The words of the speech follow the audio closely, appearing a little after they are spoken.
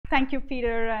Thank you,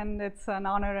 Peter, and it's an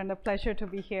honor and a pleasure to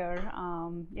be here.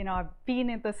 I've been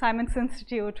at the Simons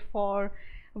Institute for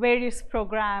various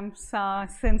programs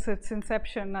since its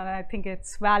inception, and I think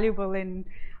it's valuable in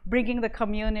bringing the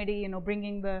community,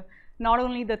 bringing not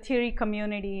only the theory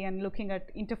community and looking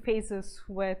at interfaces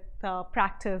with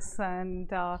practice and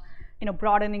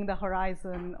broadening the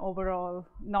horizon overall,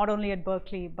 not only at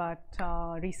Berkeley, but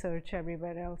research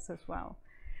everywhere else as well.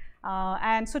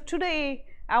 And so today,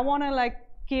 I want to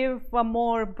give a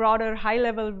more broader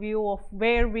high-level view of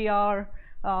where we are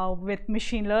with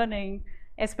machine learning,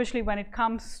 especially when it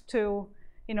comes to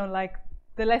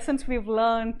the lessons we've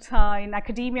learned in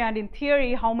academia and in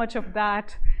theory, how much of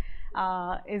that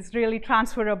is really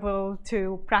transferable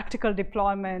to practical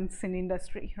deployments in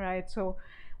industry, right? So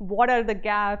what are the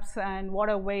gaps and what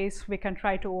are ways we can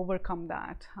try to overcome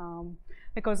that?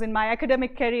 Because in my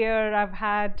academic career, I've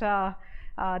had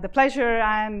the pleasure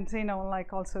and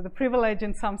also the privilege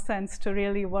in some sense to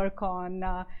really work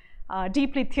on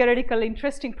deeply theoretical,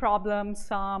 interesting problems,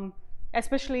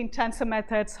 especially in tensor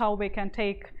methods, how we can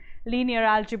take linear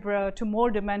algebra to more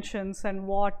dimensions and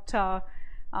what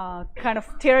kind of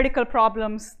theoretical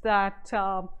problems that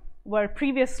were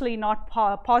previously not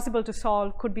possible to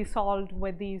solve could be solved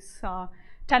with these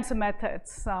tensor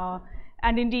methods.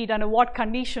 And indeed, under what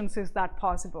conditions is that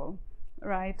possible?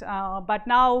 Right, but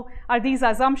now are these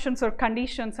assumptions or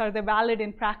conditions, are they valid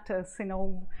in practice?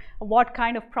 What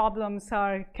kind of problems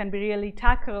can be really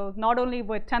tackled, not only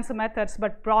with tensor methods,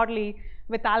 but broadly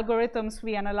with algorithms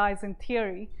we analyze in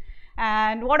theory?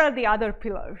 And what are the other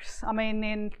pillars? I mean,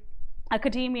 in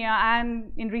academia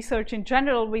and in research in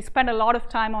general, we spend a lot of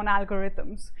time on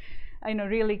algorithms,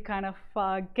 really kind of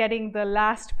getting the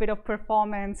last bit of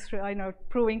performance,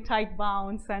 proving tight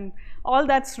bounds, and all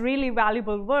that's really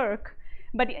valuable work.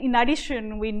 But in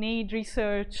addition, we need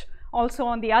research also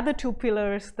on the other two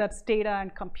pillars, that's data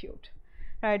and compute,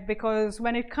 right? Because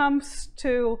when it comes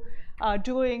to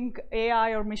doing AI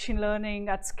or machine learning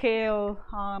at scale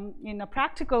in a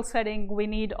practical setting, we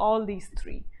need all these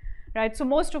three, right? So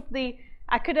most of the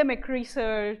academic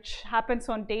research happens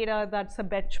on data that's a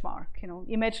benchmark.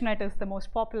 ImageNet is the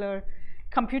most popular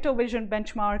computer vision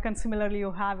benchmark, and similarly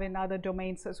you have in other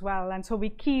domains as well. And so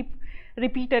we keep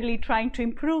repeatedly trying to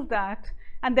improve that.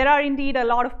 And there are indeed a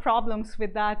lot of problems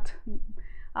with that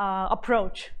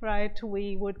approach, right?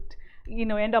 We would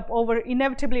end up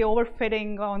inevitably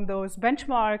overfitting on those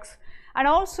benchmarks. And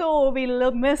also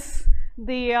we'll miss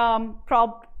the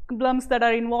problems that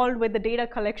are involved with the data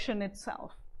collection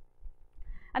itself.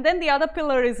 And then the other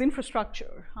pillar is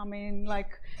infrastructure. I mean,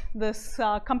 this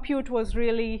compute was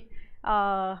really,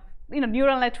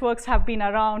 neural networks have been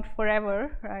around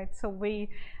forever, right? So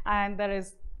and there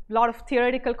is a lot of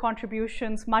theoretical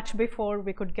contributions much before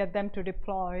we could get them to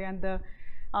deploy. And the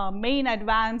main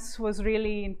advance was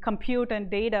really in compute and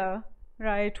data,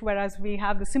 right? Whereas we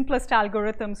have the simplest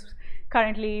algorithms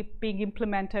currently being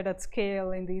implemented at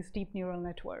scale in these deep neural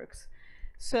networks.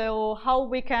 So how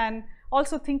we can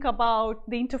also think about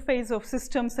the interface of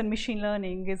systems and machine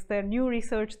learning? Is there new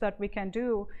research that we can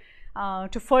do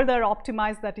to further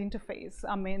optimize that interface?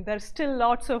 I mean, there's still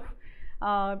lots of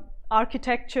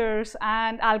architectures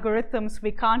and algorithms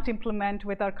we can't implement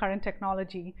with our current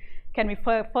technology. Can we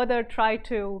further try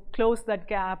to close that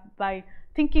gap by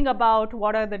thinking about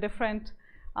what are the different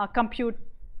compute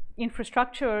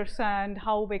infrastructures and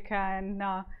how we can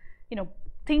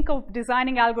think of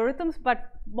designing algorithms,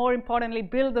 but more importantly,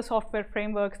 build the software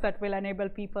frameworks that will enable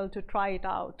people to try it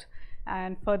out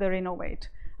and further innovate.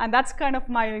 And that's kind of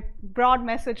my broad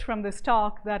message from this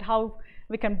talk, that how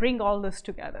we can bring all this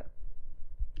together.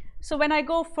 So when I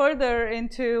go further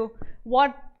into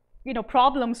what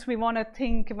problems we want to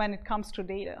think when it comes to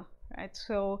data, right?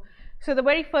 So the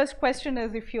very first question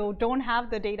is, if you don't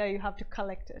have the data, you have to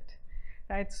collect it,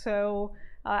 right? So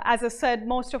as I said,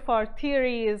 most of our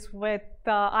theory is with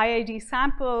IID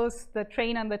samples, the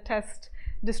train and the test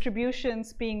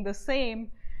distributions being the same,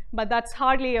 but that's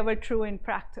hardly ever true in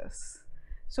practice.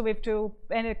 So we have to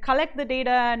collect the data,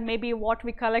 and maybe what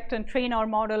we collect and train our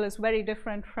model is very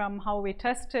different from how we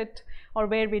test it or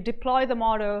where we deploy the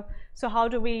model. So how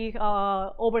do we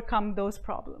overcome those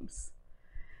problems?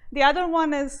 The other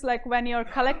one is when you're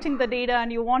collecting the data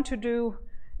and you want to do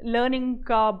learning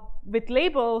with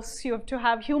labels, you have to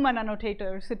have human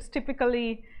annotators. It's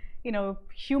typically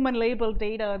human labeled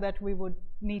data that we would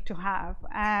need to have.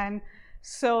 And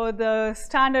so the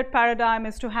standard paradigm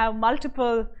is to have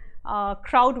multiple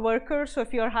crowd workers. So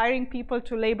if you're hiring people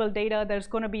to label data, there's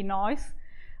going to be noise.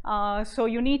 So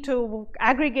you need to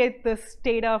aggregate this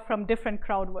data from different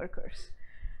crowd workers,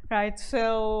 right?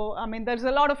 So I mean, there's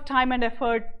a lot of time and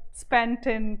effort spent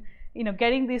in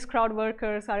getting these crowd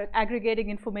workers, are aggregating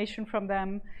information from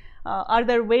them. Are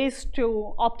there ways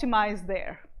to optimize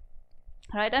there,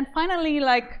 right? And finally,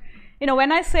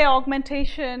 when I say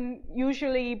augmentation,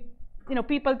 usually,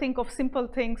 people think of simple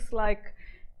things like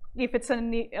if it's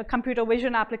a computer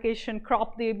vision application,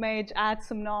 crop the image, add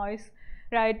some noise,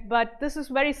 right? But this is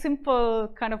very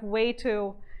simple kind of way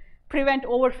to prevent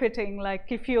overfitting. Like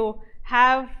if you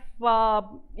have,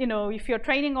 if you're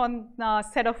training on a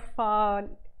set of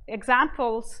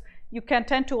examples, you can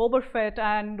tend to overfit,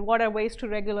 and what are ways to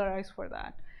regularize for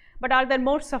that? But are there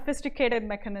more sophisticated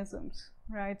mechanisms,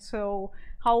 right? So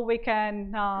how we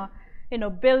can,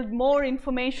 build more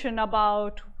information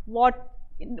about what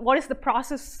is the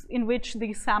process in which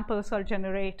these samples are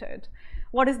generated?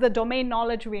 What is the domain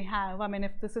knowledge we have? I mean,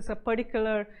 if this is a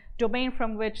particular domain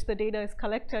from which the data is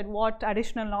collected, what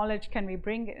additional knowledge can we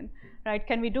bring in, right?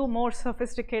 Can we do more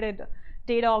sophisticated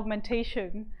data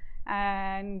augmentation?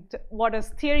 And what does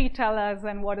theory tell us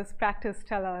and what does practice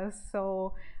tell us?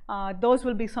 So those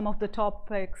will be some of the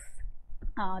topics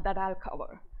that I'll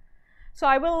cover. So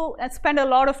I will spend a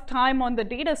lot of time on the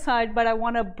data side, but I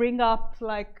want to bring up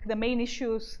the main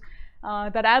issues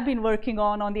that I've been working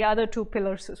on the other two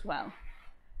pillars as well.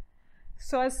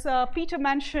 So as Peter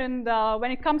mentioned,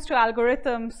 when it comes to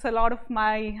algorithms, a lot of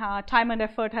my time and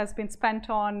effort has been spent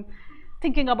on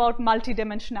thinking about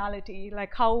multidimensionality,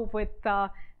 like how with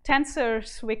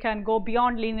tensors we can go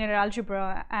beyond linear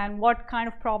algebra, and what kind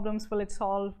of problems will it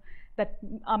solve that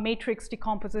a matrix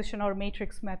decomposition or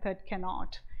matrix method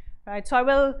cannot, right? So I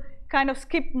will kind of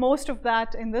skip most of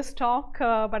that in this talk,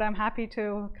 but I'm happy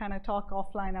to kind of talk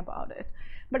offline about it.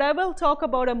 But I will talk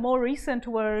about a more recent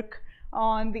work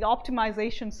on the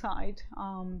optimization side.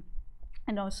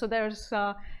 So there's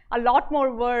a lot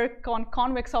more work on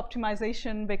convex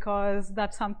optimization, because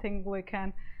that's something we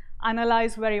can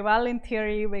analyze very well in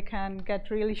theory. We can get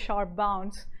really sharp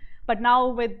bounds. But now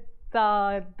with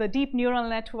the deep neural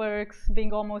networks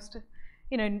being almost,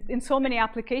 in so many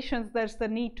applications, there's the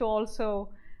need to also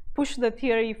push the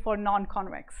theory for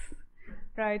non-convex,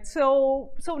 right?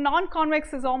 So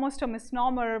non-convex is almost a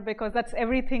misnomer, because that's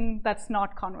everything that's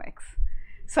not convex.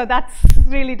 So that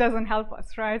really doesn't help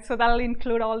us, right? So that'll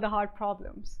include all the hard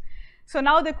problems. So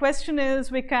now the question is,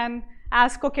 we can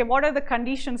ask, okay, what are the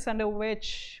conditions under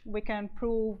which we can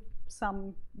prove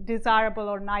some desirable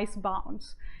or nice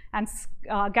bounds and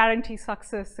guarantee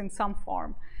success in some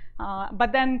form?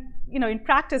 But then, in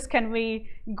practice, can we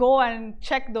go and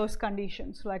check those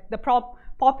conditions? Like the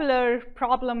popular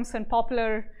problems and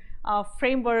popular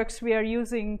frameworks we are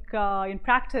using in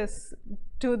practice,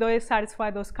 do they satisfy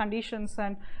those conditions,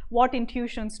 and what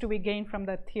intuitions do we gain from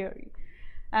that theory?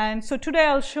 And so today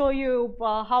I'll show you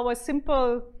how a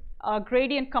simple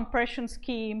gradient compression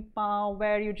scheme,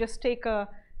 where you just take a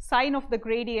sine of the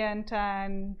gradient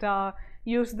and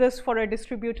use this for a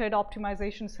distributed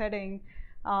optimization setting.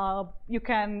 You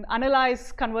can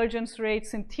analyze convergence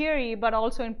rates in theory, but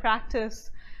also in practice,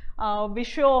 we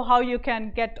show how you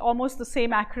can get almost the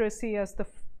same accuracy as the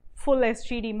full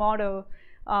SGD model,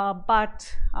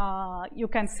 but you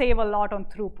can save a lot on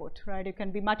throughput, right? You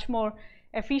can be much more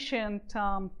efficient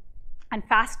and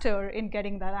faster in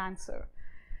getting that answer.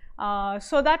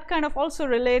 So that kind of also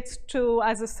relates to,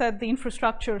 as I said, the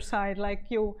infrastructure side. Like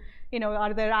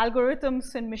are there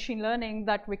algorithms in machine learning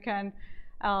that we can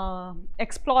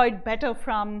exploit better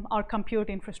from our compute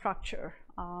infrastructure?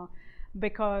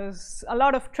 Because a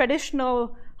lot of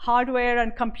traditional hardware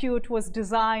and compute was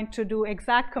designed to do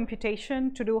exact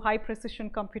computation, to do high precision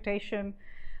computation,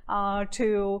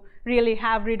 to really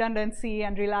have redundancy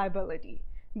and reliability.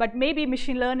 But maybe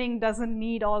machine learning doesn't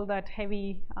need all that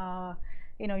heavy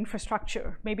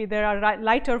infrastructure. Maybe there are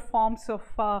lighter forms of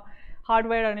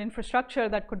hardware and infrastructure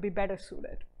that could be better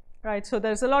suited, right? So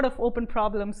there's a lot of open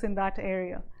problems in that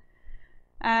area.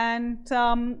 And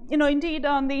indeed,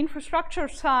 on the infrastructure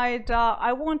side,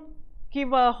 I won't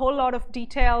give a whole lot of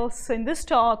details in this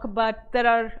talk, but there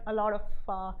are a lot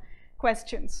of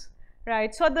questions,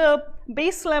 right? So at the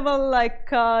base level,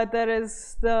 there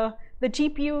is the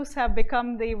GPUs have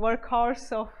become the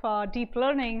workhorse of deep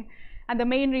learning, and the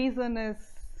main reason is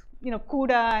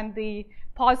CUDA and the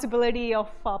possibility of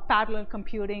parallel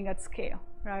computing at scale,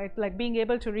 right? Like being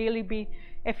able to really be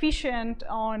efficient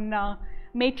on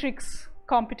matrix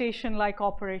computation-like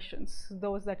operations,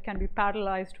 those that can be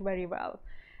parallelized very well.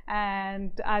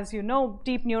 And as you know,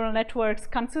 deep neural networks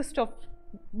consist of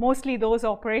mostly those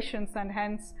operations, and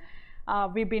hence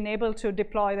we've been able to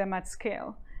deploy them at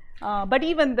scale. But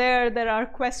even there are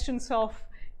questions of,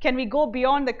 can we go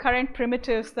beyond the current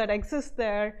primitives that exist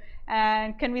there,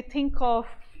 and can we think of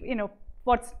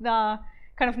what's the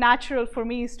kind of natural for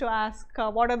me is to ask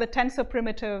what are the tensor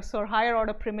primitives or higher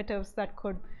order primitives that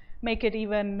could make it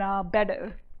even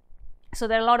better. So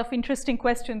there are a lot of interesting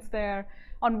questions there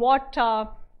on what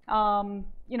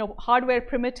hardware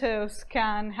primitives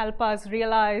can help us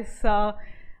realize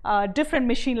different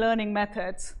machine learning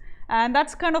methods. And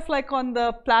that's kind of like on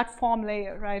the platform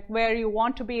layer, right, where you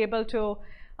want to be able to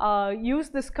use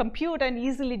this compute and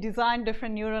easily design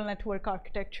different neural network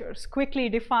architectures, quickly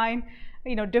define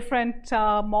different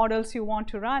models you want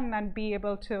to run, and be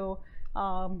able to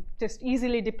just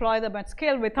easily deploy them at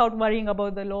scale without worrying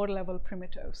about the lower level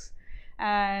primitives.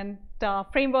 And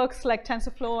frameworks like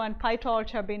TensorFlow and PyTorch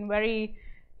have been very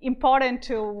important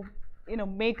to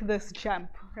make this jump,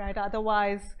 right?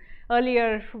 Otherwise,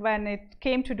 earlier when it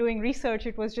came to doing research,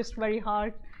 it was just very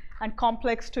hard and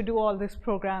complex to do all this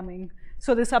programming.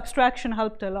 So this abstraction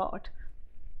helped a lot.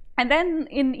 And then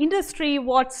in industry,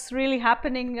 what's really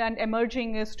happening and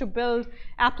emerging is to build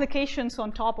applications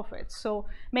on top of it. So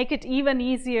make it even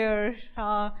easier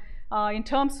in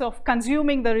terms of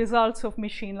consuming the results of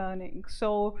machine learning.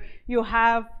 So you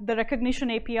have the recognition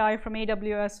API from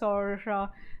AWS, or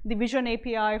the vision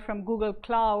API from Google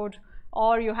Cloud,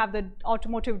 or you have the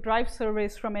automotive drive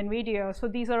service from NVIDIA. So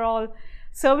these are all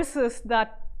services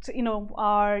that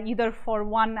are either for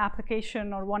one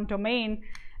application or one domain,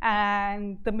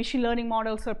 and the machine learning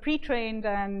models are pre-trained,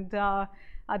 and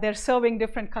they're serving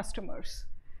different customers,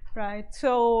 right?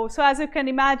 So as you can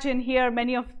imagine here,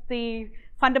 many of the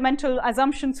fundamental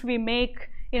assumptions we make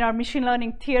in our machine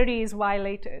learning theory is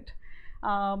violated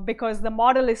because the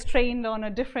model is trained on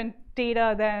a different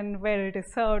data than where it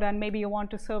is served, and maybe you want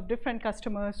to serve different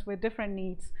customers with different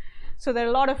needs. So there are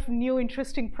a lot of new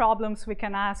interesting problems we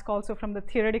can ask also from the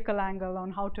theoretical angle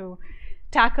on how to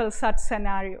tackle such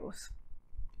scenarios.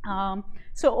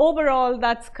 So overall,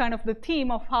 that's kind of the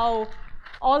theme of how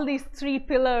all these three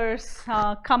pillars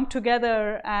come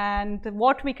together, and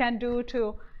what we can do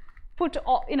to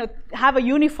have a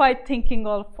unified thinking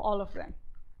of all of them.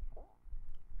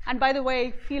 And by the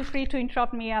way, feel free to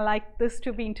interrupt me. I like this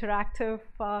to be interactive,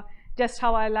 just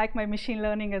how I like my machine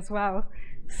learning as well.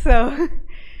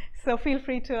 So feel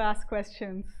free to ask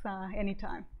questions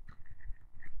anytime.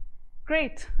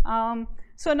 Great.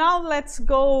 So now let's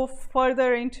go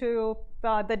further into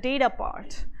the data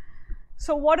part.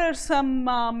 So what are some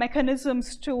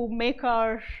mechanisms to make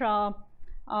our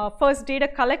first data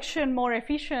collection more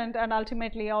efficient, and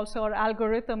ultimately also our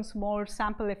algorithms more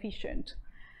sample efficient?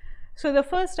 So the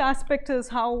first aspect is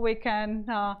how we can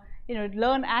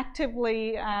learn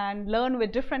actively and learn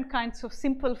with different kinds of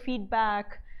simple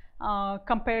feedback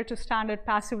compared to standard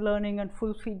passive learning and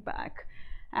full feedback.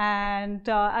 And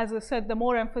as I said, the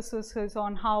more emphasis is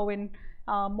on how in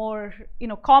more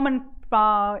common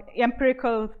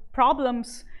empirical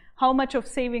problems, how much of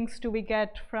savings do we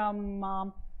get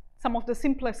from some of the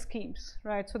simplest schemes,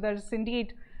 right? So there's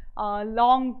indeed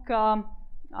long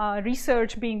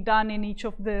research being done in each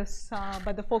of this,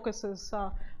 but the focus is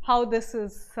how this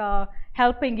is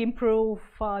helping improve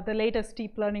the latest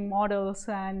deep learning models,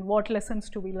 and what lessons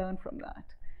do we learn from that.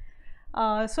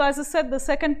 So as I said, the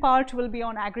second part will be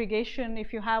on aggregation.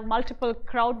 If you have multiple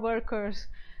crowd workers,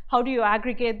 how do you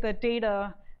aggregate the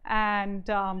data and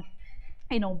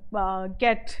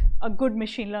get a good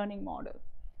machine learning model?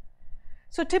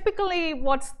 So typically,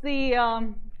 what's the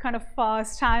kind of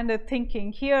standard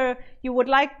thinking here? You would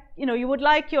like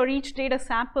your each data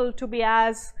sample to be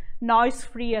as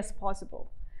noise-free as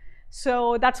possible.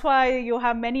 So that's why you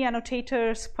have many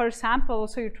annotators per sample.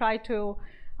 So you try to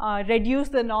reduce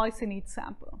the noise in each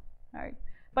sample, right?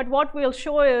 But what we'll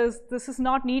show is this is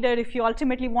not needed if you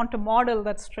ultimately want a model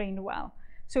that's trained well.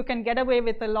 So you can get away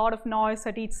with a lot of noise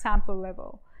at each sample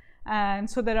level. And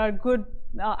so there are good,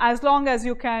 as long as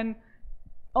you can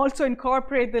also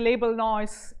incorporate the label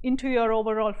noise into your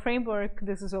overall framework,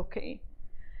 this is okay.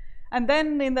 And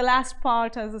then in the last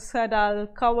part, as I said, I'll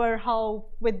cover how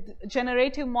with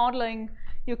generative modeling,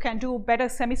 you can do better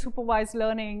semi-supervised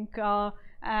learning,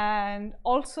 and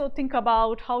also think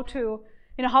about how to,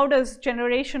 how does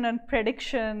generation and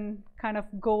prediction kind of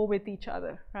go with each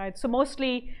other, right? So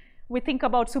mostly we think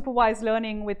about supervised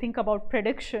learning, we think about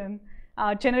prediction.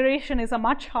 Generation is a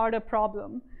much harder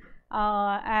problem.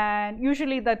 And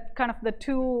usually that kind of the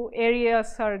two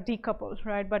areas are decoupled,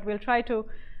 right? But we'll try to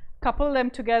couple them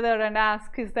together and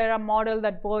ask, is there a model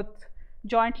that both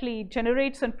jointly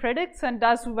generates and predicts and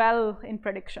does well in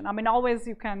prediction? I mean, always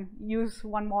you can use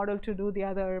one model to do the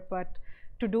other, but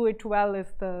to do it well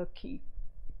is the key.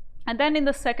 And then in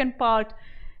the second part,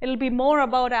 it'll be more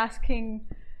about asking,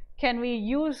 can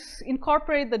we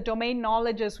incorporate the domain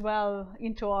knowledge as well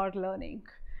into our learning?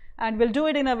 And we'll do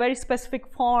it in a very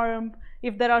specific form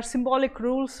if there are symbolic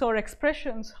rules or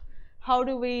expressions, how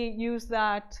do we use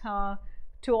that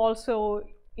to also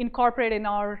incorporate in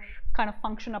our kind of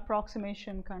function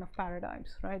approximation kind of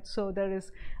paradigms, right? So there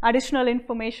is additional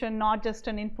information, not just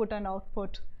an input and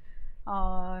output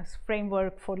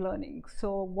framework for learning.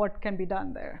 So what can be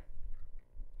done there?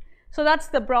 So that's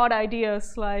the broad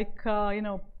ideas, like, so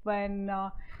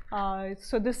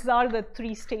these are the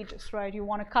 3 stages, right? You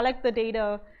want to collect the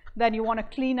data, then you want to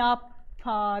clean up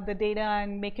the data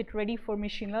and make it ready for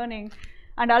machine learning.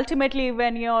 And ultimately,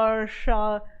 when you're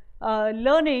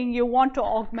learning, you want to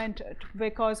augment it,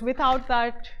 because without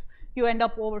that, you end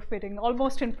up overfitting.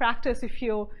 Almost in practice,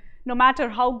 no matter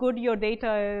how good your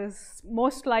data is,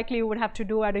 most likely you would have to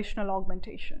do additional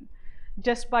augmentation.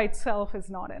 Just by itself is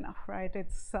not enough, right?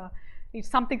 It's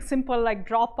something simple like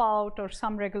dropout or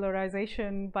some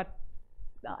regularization, but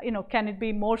can it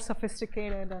be more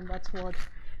sophisticated? And that's what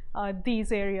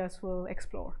these areas will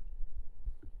explore.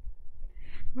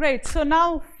 Great. So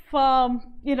now,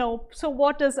 so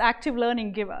what does active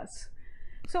learning give us?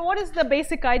 So what is the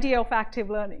basic idea of active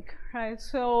learning, right?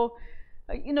 So,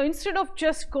 instead of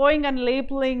just going and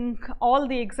labeling all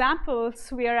the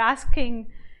examples, we are asking,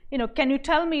 can you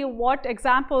tell me what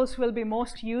examples will be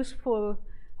most useful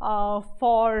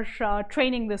for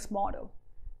training this model,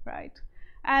 right?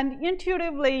 And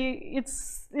intuitively,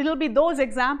 it'll be those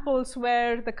examples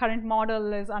where the current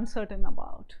model is uncertain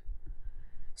about.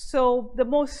 So the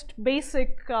most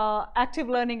basic active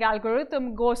learning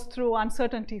algorithm goes through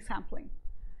uncertainty sampling.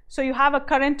 So you have a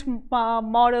current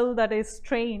model that is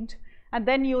trained, and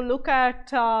then you look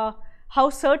at how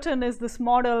certain is this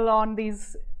model on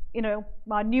these new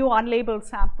unlabeled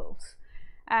samples.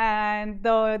 And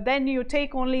then you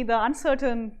take only the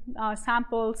uncertain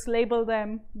samples, label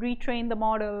them, retrain the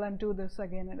model, and do this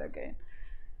again and again.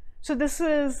 So this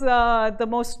is the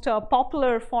most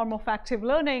popular form of active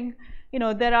learning.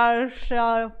 There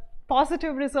are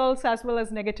positive results as well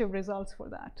as negative results for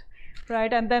that,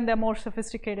 right? And then there are more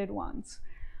sophisticated ones.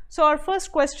 So our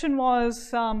first question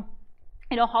was,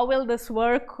 how will this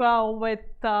work with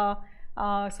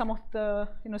some of the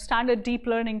standard deep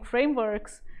learning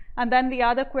frameworks? And then the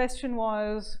other question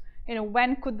was,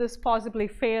 when could this possibly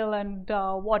fail, and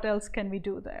what else can we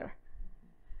do there?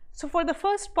 So for the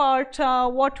first part,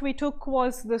 what we took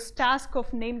was this task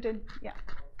of named in, yeah.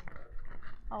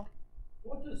 Oh.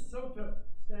 What does SOTA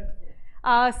stand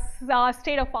for?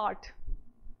 State of art.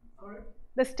 Sorry?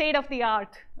 The state of the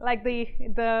art, like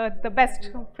the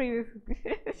best previous.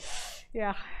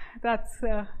 Yeah, that's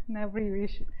an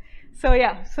abbreviation. So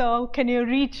yeah, so can you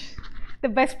reach the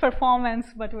best performance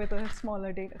but with a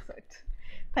smaller data set?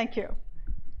 Thank you.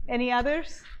 Any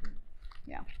others?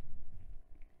 Yeah.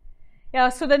 Yeah,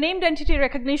 so the named entity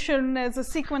recognition is a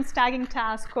sequence tagging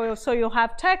task. So you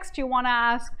have text, you want to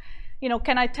ask,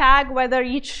 can I tag whether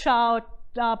each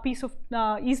piece of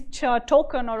each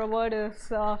token or a word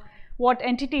is what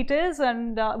entity it is,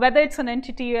 and whether it's an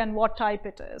entity and what type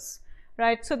it is,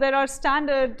 right? So there are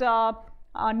standard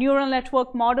neural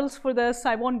network models for this.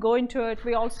 I won't go into it.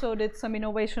 We also did some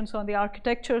innovations on the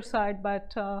architecture side,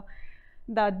 but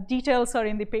the details are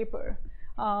in the paper.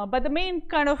 But the main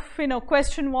kind of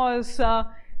question was,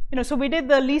 so we did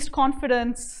the least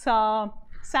confidence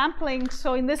sampling.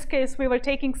 So in this case, we were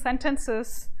taking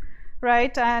sentences,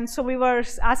 right? And so we were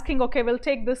asking, okay, we'll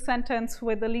take this sentence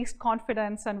with the least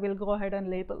confidence and we'll go ahead and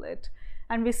label it.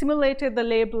 And we simulated the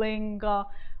labeling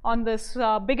on this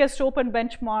biggest open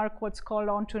benchmark, what's called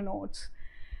onto nodes.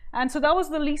 And so that was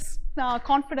the least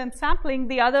confidence sampling.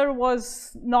 The other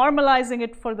was normalizing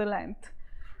it for the length.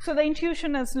 So the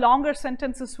intuition is longer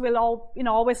sentences will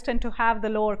always tend to have the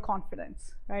lower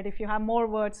confidence, right? If you have more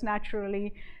words,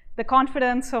 naturally, the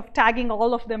confidence of tagging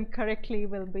all of them correctly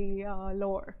will be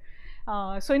lower.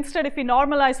 So instead, if we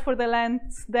normalize for the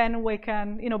lengths, then we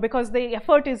can, because the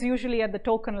effort is usually at the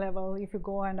token level if you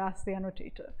go and ask the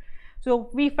annotator. So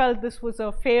we felt this was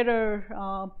a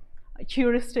fairer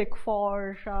heuristic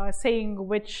for saying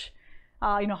which,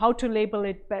 how to label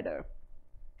it better.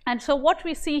 And so what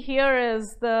we see here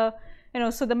is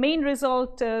so the main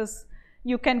result is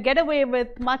you can get away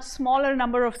with much smaller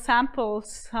number of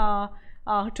samples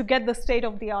to get the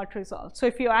state-of-the-art result. So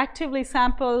if you actively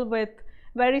sample with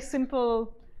very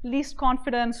simple least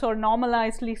confidence or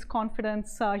normalized least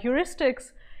confidence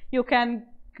heuristics, you can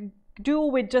do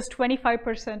with just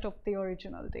 25% of the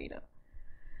original data,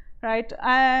 right?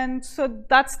 And so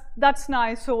that's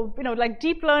nice. So like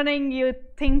deep learning, you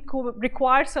think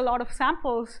requires a lot of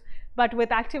samples, but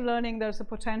with active learning, there's a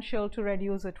potential to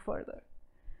reduce it further.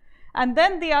 And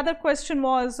then the other question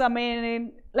was,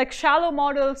 like shallow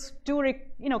models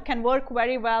can work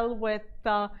very well with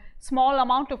small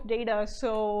amount of data.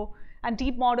 So and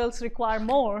deep models require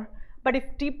more. But if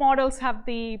deep models have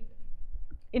the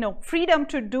freedom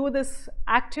to do this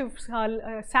active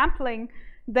sampling,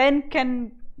 then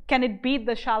can it beat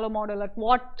the shallow model? At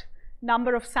what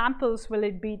number of samples will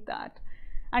it beat that?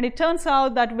 And it turns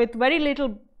out that with very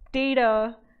little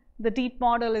data, the deep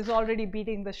model is already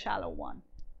beating the shallow one,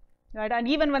 right? And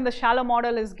even when the shallow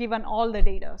model is given all the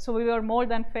data, so we were more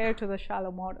than fair to the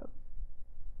shallow model.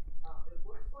 It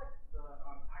looks like the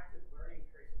active learning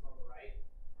traces on the right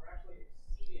are actually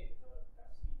exceeding the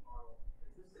steep model.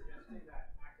 Is this suggesting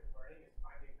that active learning is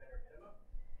finding better Anima?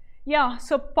 Yeah,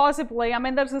 so possibly. I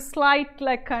mean, there's a slight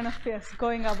kind of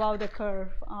going above the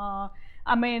curve.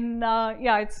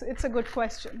 Yeah, it's a good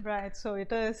question, right? So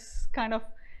it is kind of,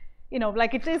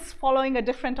 it is following a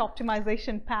different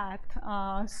optimization path.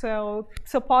 So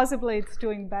possibly it's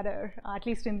doing better. At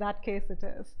least in that case it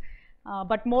is.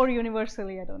 But more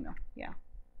universally, I don't know. Yeah.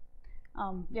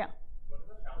 Yeah. What is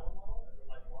the shallow model? Is it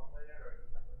like one layer or is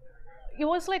it like linear regression? It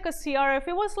was like a CRF.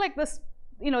 It was like this,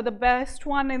 the best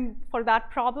one for that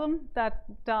problem. That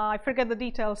I forget the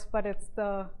details, but it's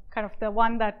the kind of the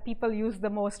one that people used the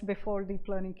most before deep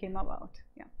learning came about.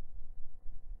 Yeah.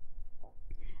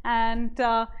 And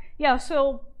yeah,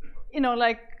 so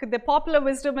the popular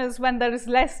wisdom is when there is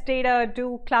less data,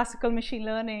 do classical machine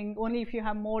learning. Only if you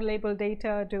have more labeled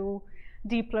data, do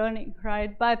deep learning,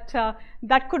 right? But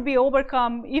that could be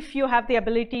overcome if you have the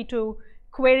ability to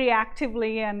query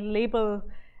actively and label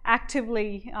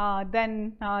actively.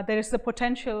 Then there is the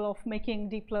potential of making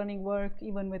deep learning work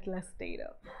even with less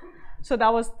data. So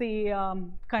that was the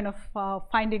kind of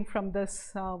finding from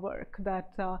this work,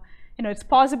 that it's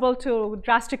possible to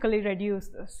drastically reduce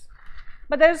this.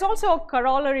 But there's also a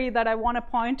corollary that I want to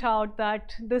point out,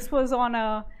 that this was on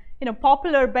a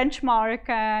popular benchmark,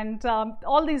 and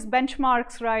all these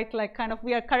benchmarks, right,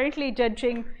 we are currently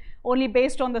judging only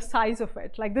based on the size of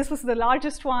it. Like, this was the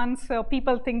largest one, so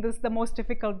people think this is the most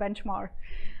difficult benchmark.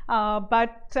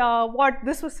 But what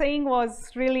this was saying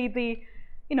was really the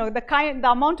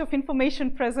amount of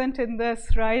information present in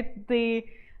this, right? The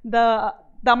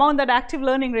amount that active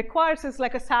learning requires is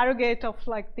like a surrogate of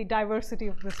the diversity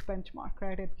of this benchmark,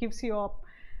 right? It gives you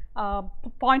a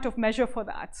point of measure for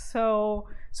that. So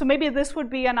maybe this would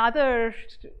be another,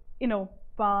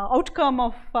 outcome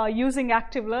of using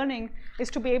active learning, is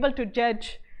to be able to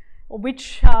judge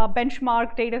which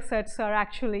benchmark data sets are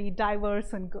actually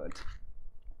diverse and good.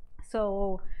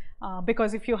 So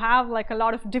because if you have a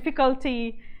lot of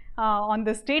difficulty on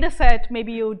this data set,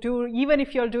 maybe even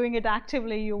if you're doing it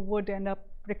actively, you would end up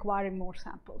requiring more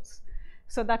samples.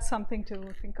 So that's something to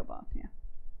think about. Yeah.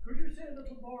 Could you say a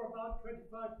little more about 25%?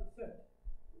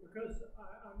 Because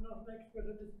I'm not an expert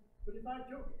at this, but if I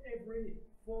took every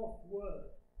fourth word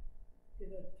in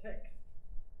a text,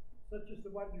 such as the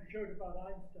one you showed about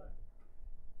Einstein,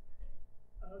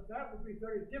 that would be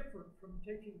very different from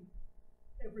taking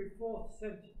every fourth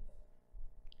sentence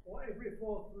or every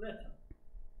fourth letter.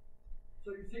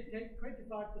 So you say take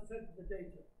 25% of the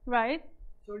data. Right.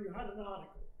 So you had an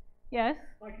article. Yes.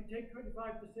 I can take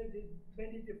 25% in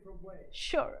many different ways.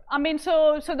 Sure. I mean,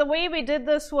 so the way we did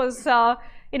this was, so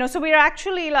we are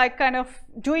actually kind of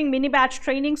doing mini batch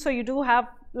training. So you do have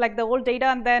the old data,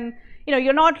 and then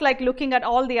you're not looking at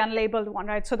all the unlabeled one,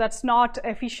 right? So that's not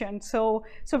efficient. So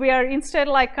we are instead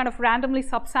kind of randomly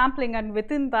subsampling, and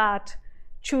within that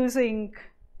choosing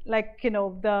sentences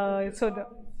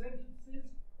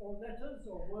or letters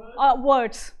or words?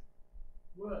 Words.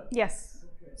 Words. Yes.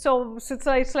 Okay. So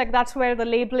it's that's where the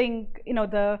labeling,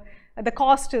 the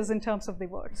cost is in terms of the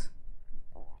words.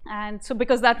 And so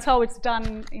because that's how it's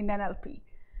done in NLP.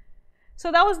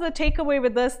 So that was the takeaway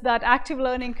with this, that active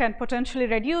learning can potentially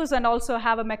reduce and also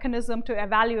have a mechanism to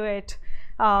evaluate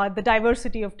the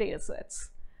diversity of data sets.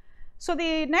 So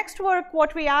the next work,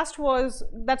 what we asked was,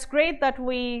 that's great that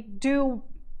we do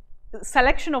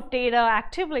selection of data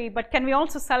actively, but can we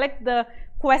also select the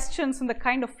questions and the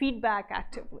kind of feedback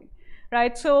actively,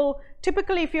 right? So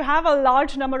typically, if you have a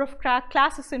large number of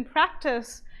classes in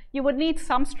practice, you would need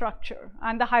some structure,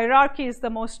 and the hierarchy is the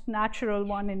most natural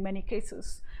one in many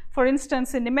cases. For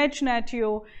instance, in ImageNet,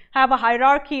 you have a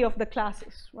hierarchy of the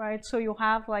classes, right? So you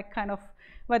have kind of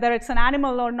whether it's an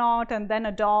animal or not, and then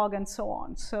a dog, and so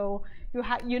on. So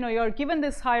you're given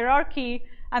this hierarchy,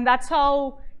 and that's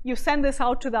how you send this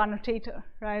out to the annotator,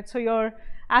 right? So you're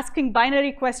asking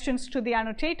binary questions to the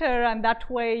annotator, and that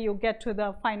way you get to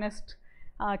the finest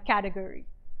category.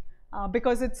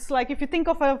 Because it's if you think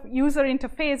of a user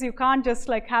interface, you can't just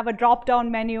have a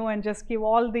drop-down menu and just give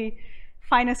all the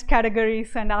finest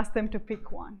categories and ask them to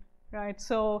pick one, right?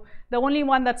 So the only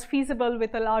one that's feasible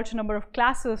with a large number of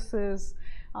classes is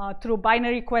through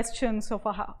binary questions of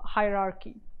a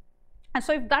hierarchy. And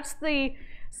so if that's the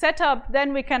setup,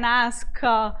 then we can ask,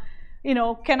 can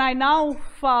I now,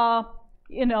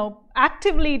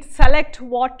 actively select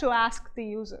what to ask the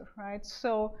user, right?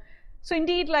 So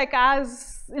indeed, like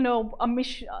as,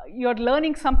 you're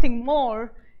learning something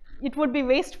more, it would be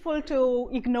wasteful to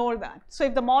ignore that. So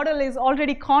if the model is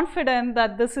already confident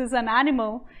that this is an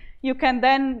animal, you can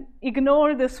then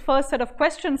ignore this first set of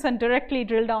questions and directly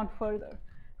drill down further,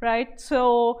 right?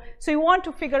 So you want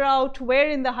to figure out where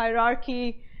in the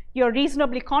hierarchy you're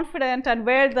reasonably confident and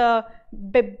where the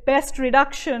best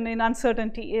reduction in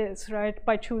uncertainty is, right,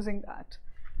 by choosing that.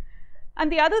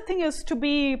 And the other thing is to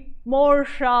be more,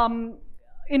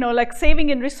 like saving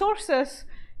in resources.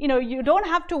 You don't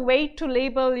have to wait to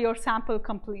label your sample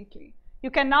completely.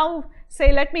 You can now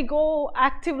say, let me go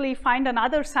actively find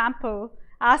another sample,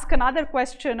 ask another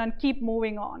question, and keep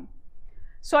moving on.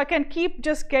 So I can keep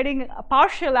just getting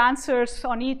partial answers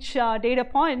on each data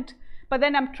point, but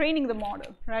then I'm training the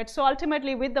model, right? So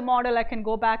ultimately, with the model, I can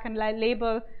go back and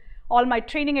label all my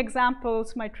training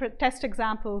examples, my test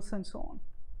examples, and so on.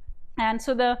 And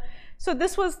so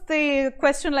this was the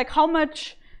question, like how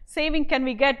much saving can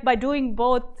we get by doing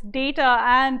both data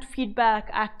and feedback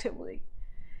actively?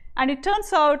 And it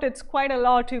turns out it's quite a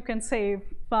lot you can save.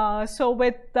 So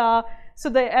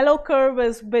the LO curve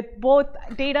is with both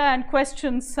data and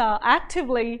questions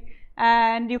actively,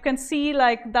 and you can see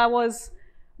like that was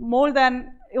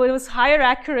it was higher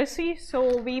accuracy.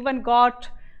 So we even got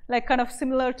like kind of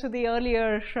similar to the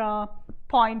earlier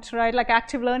point, right? Like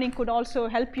active learning could also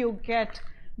help you get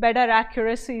better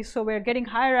accuracy. So we're getting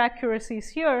higher accuracies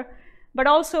here, but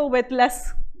also with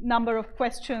less number of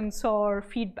questions or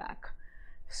feedback.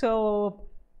 So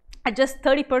at just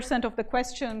 30% of the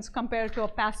questions compared to a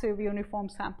passive uniform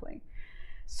sampling.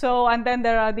 So, and then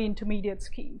there are the intermediate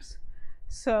schemes.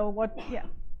 So yeah.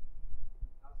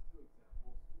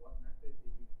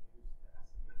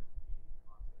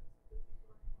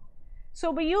 So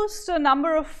we used a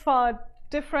number of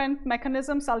different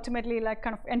mechanisms, ultimately like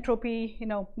kind of entropy,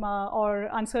 or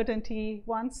uncertainty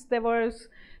ones. There was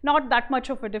not that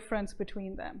much of a difference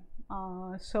between them.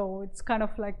 So it's kind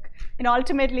of like,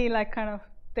 ultimately like kind of,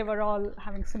 they were all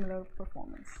having similar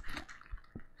performance.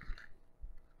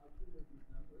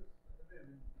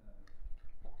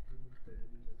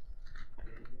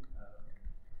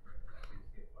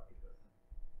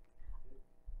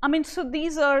 I mean, so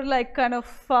these are like kind of,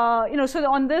 so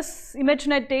on this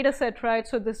ImageNet data set, right?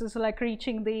 So this is like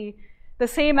reaching the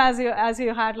same as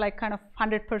you had like kind of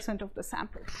 100% of the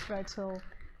samples, right? So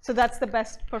that's the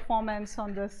best performance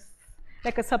on this,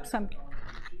 like a subsample.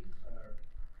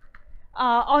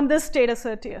 On this data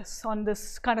set, yes, on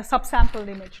this kind of subsampled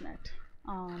ImageNet.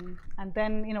 And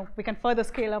then, we can further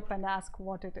scale up and ask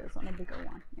what it is on a bigger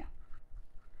one, yeah.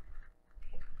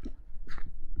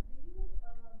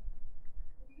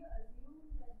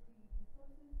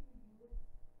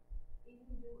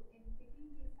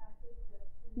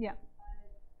 Yeah.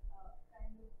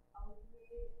 Kind of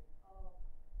outweigh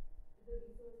the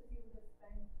resources you would have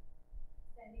spent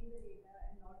sending the data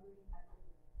and not doing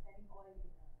sending all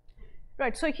data.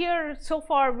 Right. So here, so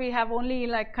far, we have only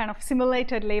like kind of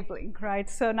simulated labeling, right?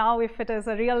 So now, if it is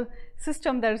a real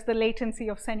system, there's the latency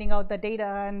of sending out the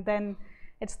data, and then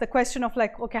it's the question of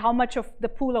like, okay, how much of the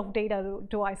pool of data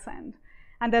do I send?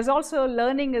 And there's also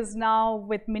learning is now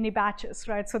with mini batches,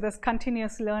 right? So there's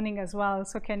continuous learning as well.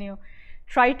 So can you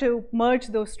try to merge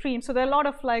those streams? So there are a lot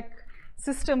of like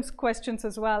systems questions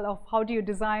as well of how do you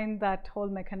design that whole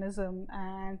mechanism,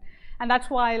 and that's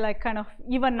why like kind of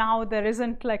even now there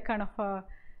isn't like kind of a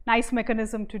nice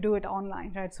mechanism to do it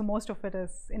online, right? So most of it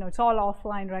is, it's all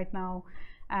offline right now,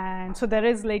 and so there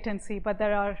is latency, but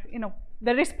there are,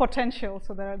 there is potential,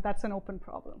 so that's an open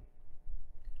problem.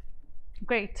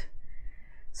 Great.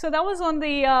 So that was on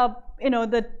the,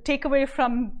 the takeaway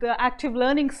from the active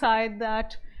learning side,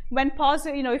 that when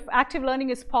possible, if active learning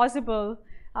is possible,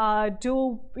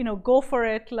 go for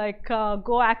it, like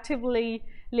go actively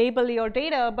label your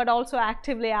data, but also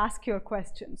actively ask your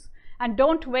questions. And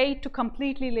don't wait to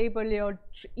completely label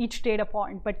each data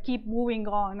point, but keep moving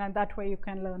on, and that way you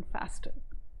can learn faster.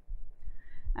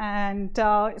 And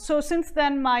so since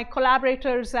then, my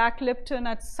collaborator, Zach Lipton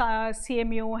at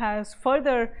CMU, has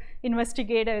further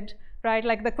investigated, right,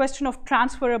 like the question of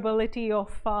transferability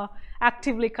of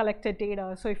actively collected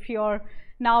data. So if you're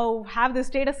now have this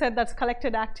data set that's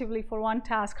collected actively for one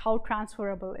task, how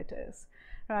transferable it is,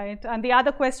 right? And the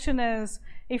other question is,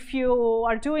 if you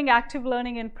are doing active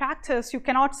learning in practice, you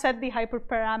cannot set the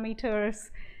hyperparameters,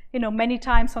 many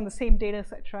times on the same data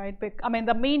set, right? I mean,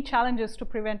 the main challenge is to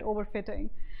prevent overfitting.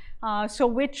 So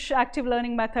which active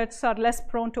learning methods are less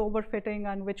prone to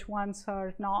overfitting and which ones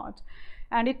are not.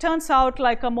 And it turns out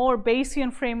like a more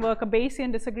Bayesian framework, a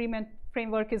Bayesian disagreement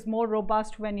framework is more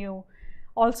robust when you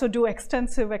also do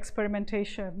extensive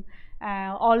experimentation.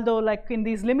 Although like in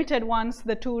these limited ones,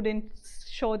 the two didn't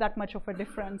show that much of a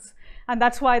difference. And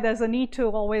that's why there's a need to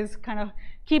always kind of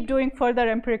keep doing further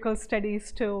empirical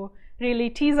studies to really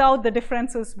tease out the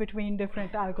differences between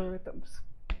different algorithms.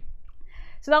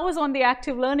 So that was on the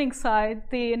active learning side.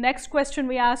 The next question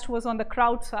we asked was on the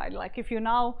crowd side. Like if you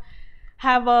now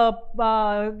have a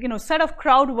set of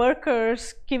crowd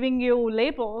workers giving you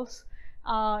labels,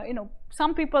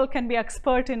 some people can be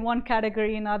expert in one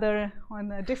category, another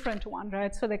on a different one,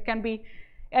 right? So they can be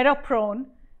error prone.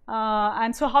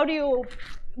 And so how do you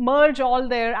merge all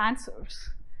their answers?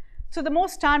 So the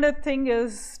most standard thing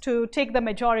is to take the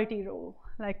majority rule.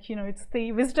 Like, it's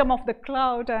the wisdom of the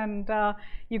crowd, and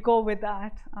you go with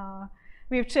that.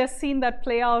 We've just seen that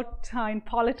play out in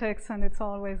politics, and it's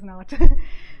always not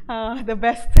the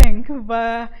best thing.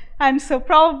 And so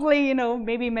probably,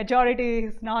 maybe majority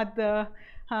is not the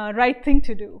right thing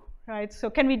to do, right? So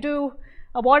can we do,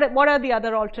 what are the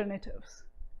other alternatives?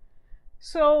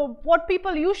 So what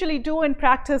people usually do in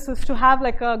practice is to have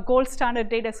like a gold standard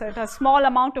data set, a small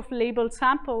amount of labeled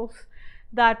samples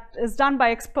that is done by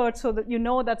experts so that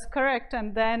that's correct,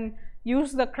 and then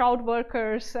use the crowd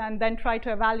workers and then try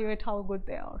to evaluate how good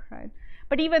they are, right?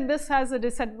 But even this has a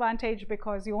disadvantage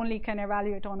because you only can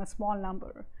evaluate on a small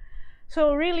number.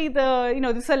 So really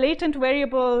this is a latent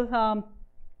variable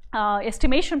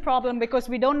estimation problem because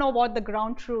we don't know what the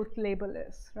ground truth label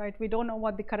is, right? We don't know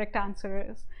what the correct answer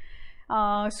is.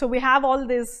 So we have all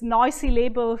these noisy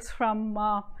labels from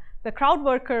the crowd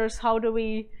workers. How do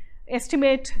we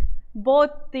estimate both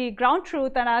the ground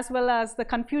truth and as well as the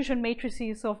confusion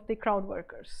matrices of the crowd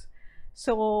workers?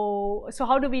 So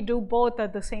how do we do both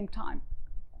at the same time?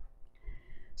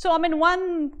 So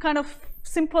one kind of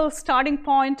simple starting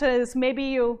point is maybe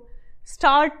you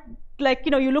start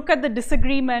you look at the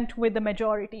disagreement with the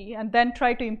majority and then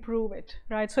try to improve it,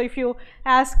 right? So if you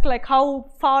ask like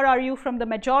how far are you from the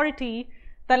majority,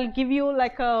 that'll give you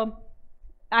like a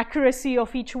accuracy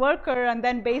of each worker, and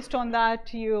then based on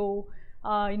that you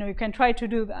can try to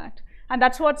do that. And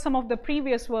that's what some of the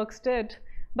previous works did.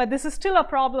 But this is still a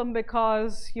problem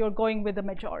because you're going with the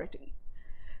majority.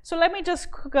 So let me just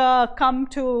come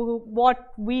to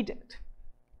what we did.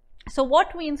 So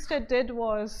what we instead did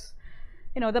was,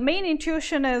 the main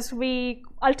intuition is we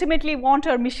ultimately want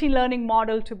our machine learning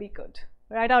model to be good,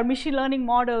 right? Our machine learning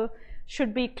model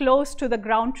should be close to the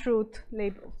ground truth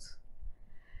labels.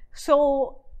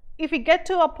 So if we get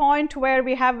to a point where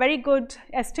we have very good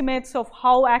estimates of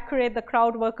how accurate the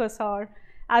crowd workers are,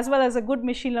 as well as a good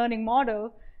machine learning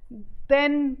model,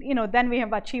 then we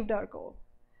have achieved our goal.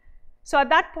 So at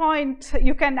that point,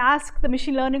 you can ask the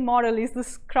machine learning model, is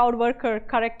this crowd worker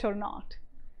correct or not,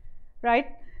 right?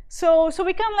 So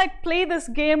we can play this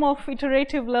game of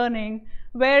iterative learning,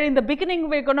 where in the beginning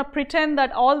we're going to pretend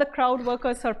that all the crowd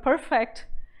workers are perfect,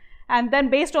 and then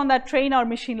based on that train our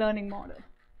machine learning model.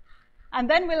 And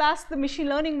then we'll ask the machine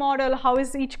learning model, how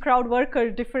is each crowd worker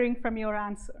differing from your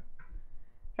answer,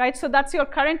 right? So that's your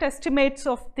current estimates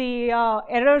of the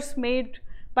errors made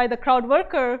by the crowd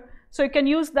worker. So you can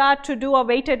use that to do a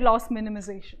weighted loss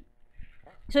minimization.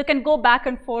 So you can go back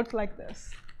and forth like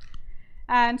this.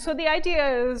 And so the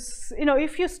idea is,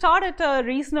 if you start at a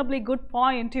reasonably good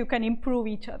point, you can improve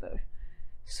each other.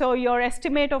 So your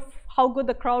estimate of how good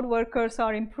the crowd workers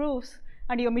are improves,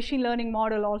 and your machine learning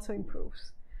model also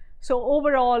improves. So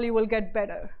overall, you will get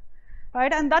better,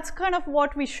 right? And that's kind of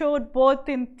what we showed both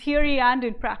in theory and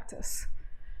in practice.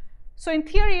 So in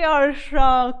theory,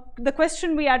 the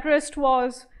question we addressed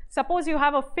was, suppose you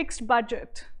have a fixed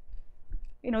budget,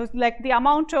 like the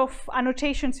amount of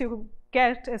annotations you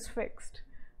get is fixed,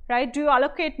 right? Do you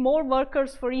allocate more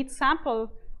workers for each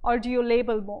sample, or do you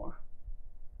label more,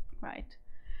 right?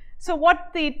 So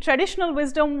what the traditional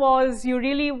wisdom was, you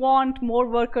really want more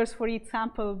workers for each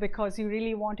sample because you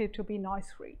really want it to be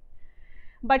noise-free.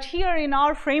 But here in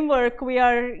our framework, we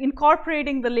are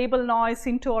incorporating the label noise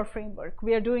into our framework.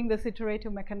 We are doing this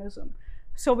iterative mechanism.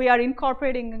 So we are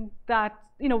incorporating that,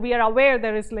 we are aware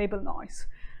there is label noise,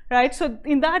 right? So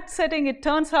in that setting, it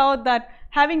turns out that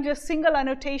having just single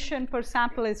annotation per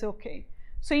sample is okay.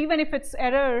 So even if it's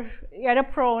error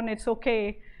prone, it's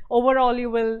okay. Overall, you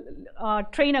will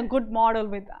train a good model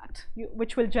with that,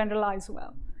 which will generalize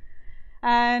well.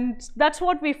 And that's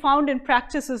what we found in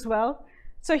practice as well.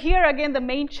 So here again, the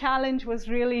main challenge was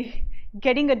really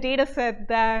getting a data set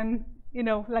then,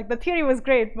 the theory was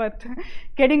great, but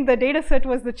getting the data set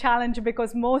was the challenge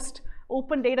because most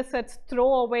open data sets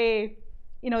throw away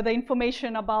the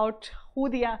information about who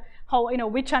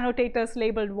which annotators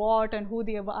labeled what and who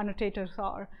the annotators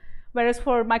are. Whereas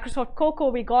for Microsoft Cocoa,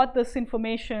 we got this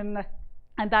information,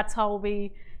 and that's how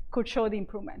we could show the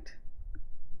improvement.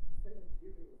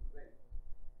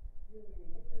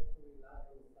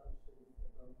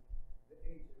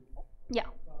 Yeah.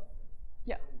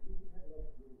 Yeah.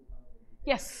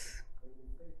 Yes.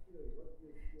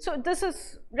 So this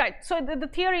is right. So the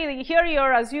theory here,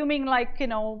 you're assuming like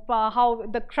how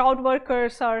the crowd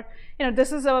workers are.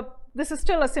 This is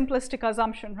still a simplistic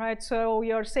assumption, right? So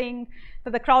you're saying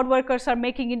that the crowd workers are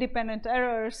making independent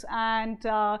errors, and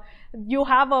you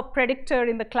have a predictor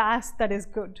in the class that is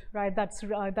good, right? That's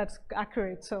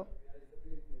accurate. So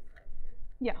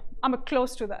yeah, I'm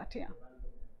close to that. Yeah.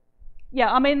 Yeah,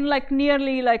 I mean, like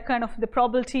nearly like kind of the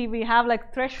probability, we have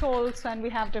like thresholds and we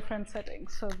have different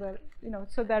settings. So there,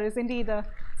 so there is indeed a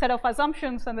set of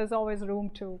assumptions, and there's always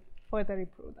room to further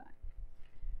improve that.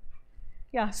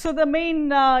 Yeah, so the main,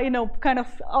 kind of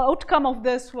outcome of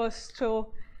this was to,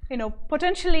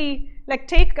 potentially like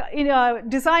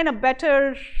design a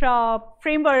better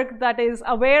framework that is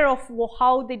aware of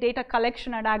how the data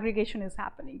collection and aggregation is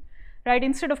happening, right?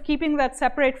 Instead of keeping that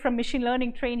separate from machine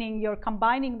learning training, you're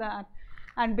combining that.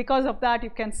 And because of that, you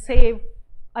can save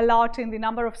a lot in the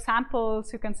number of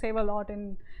samples, you can save a lot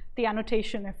in the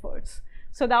annotation efforts.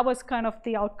 So that was kind of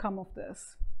the outcome of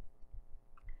this.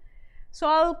 So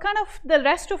I'll the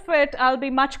rest of it, I'll be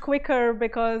much quicker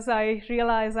because I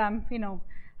realize I'm,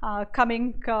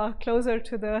 coming closer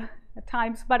to the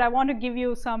times. But I want to give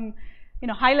you some,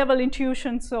 high-level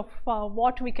intuitions of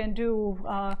what we can do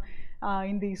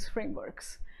in these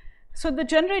frameworks. So the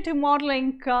generative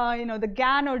modeling, the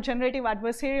GAN or generative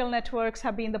adversarial networks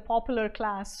have been the popular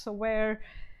class. So where,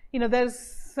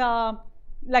 there's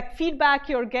like feedback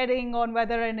you're getting on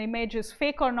whether an image is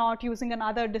fake or not using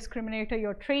another discriminator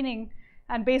you're training,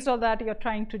 and based on that, you're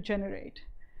trying to generate,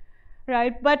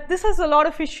 right? But this has a lot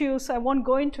of issues. I won't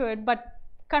go into it, but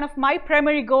kind of my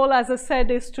primary goal, as I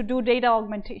said, is to do data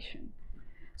augmentation.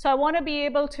 So I want to be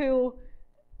able to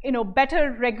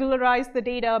better regularize the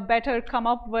data, better come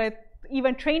up with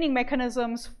even training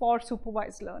mechanisms for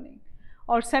supervised learning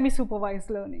or semi-supervised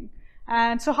learning.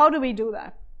 And so how do we do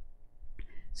that?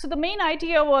 So the main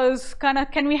idea was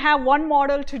can we have one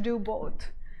model to do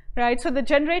both, right? So the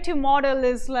generative model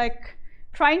is like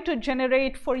trying to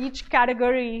generate for each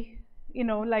category,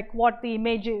 like what the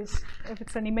image is, if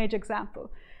it's an image example.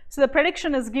 So the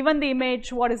prediction is given the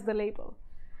image, what is the label?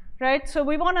 Right, so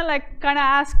we want to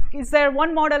ask, is there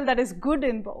one model that is good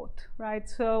in both, right?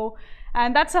 So,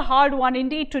 and that's a hard one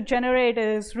indeed to generate.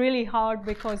 Is really hard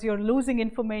because you're losing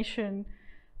information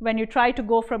when you try to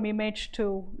go from image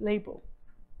to label.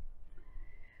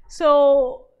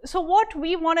 So what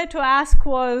we wanted to ask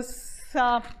was,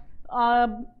 for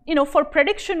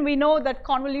prediction, we know that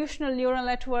convolutional neural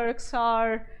networks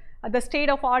are the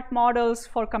state-of-art models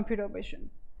for computer vision.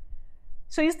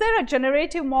 So is there a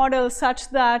generative model such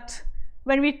that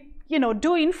when we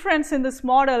do inference in this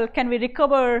model, can we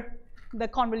recover the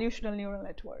convolutional neural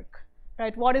network,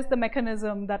 right? What is the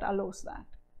mechanism that allows that?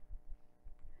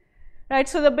 Right,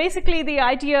 so basically the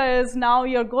idea is now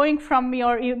you're going from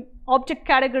your object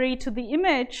category to the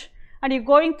image, and you're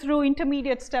going through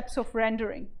intermediate steps of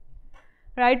rendering,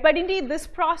 right? But indeed, this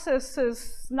process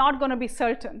is not going to be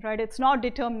certain, right? It's not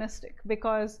deterministic,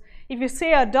 because if you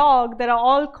say a dog, there are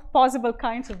all possible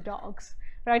kinds of dogs,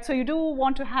 right? So you do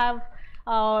want to have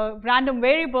random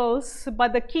variables,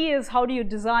 but the key is how do you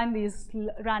design these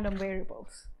random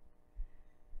variables?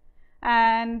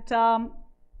 And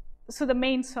so the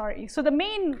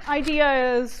main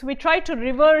idea is we try to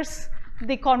reverse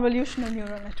the convolutional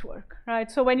neural network,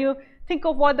 right? So when you think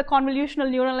of what the convolutional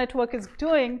neural network is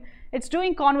doing, it's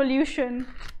doing convolution,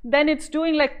 then it's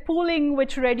doing like pooling,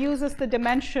 which reduces the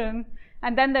dimension,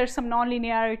 and then there's some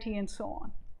nonlinearity and so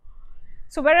on.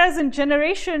 So whereas in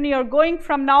generation, you're going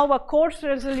from now a coarse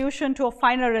resolution to a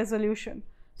finer resolution.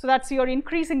 So that's you're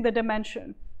increasing the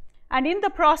dimension. And in the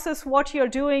process, what you're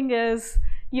doing is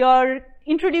you're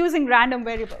introducing random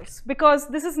variables, because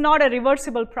this is not a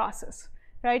reversible process,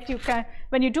 right? You can,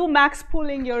 when you do max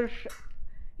pooling, you're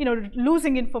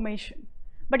losing information.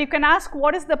 But you can ask,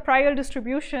 what is the prior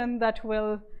distribution that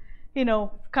will,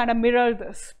 kind of mirror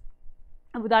this,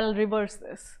 that'll reverse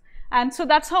this. And so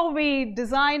that's how we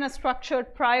design a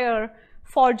structured prior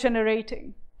for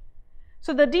generating.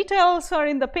 So the details are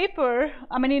in the paper.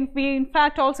 I mean, we in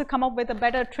fact also come up with a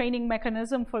better training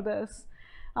mechanism for this.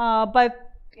 But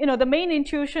the main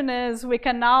intuition is we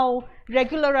can now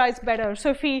regularize better. So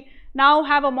if we now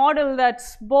have a model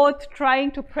that's both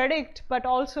trying to predict, but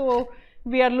also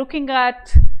we are looking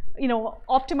at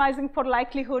optimizing for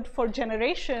likelihood for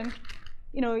generation,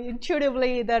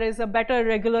 intuitively there is a better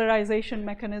regularization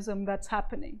mechanism that's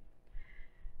happening.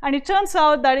 And it turns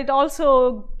out that it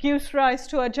also gives rise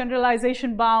to a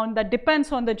generalization bound that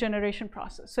depends on the generation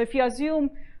process. So if you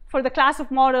assume for the class of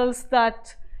models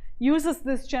that uses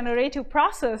this generative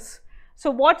process, so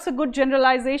what's a good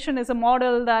generalization is a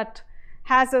model that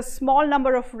has a small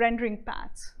number of rendering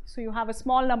paths. So you have a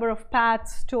small number of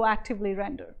paths to actively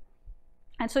render.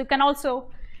 And so you can also,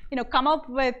 come up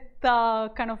with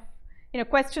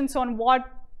questions on what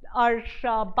are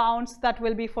bounds that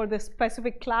will be for this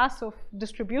specific class of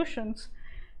distributions,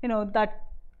 that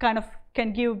kind of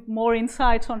can give more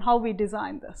insights on how we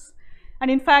design this. And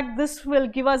in fact, this will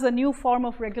give us a new form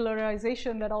of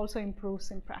regularization that also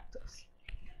improves in practice.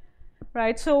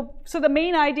 Right, so the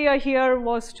main idea here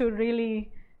was to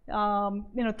really,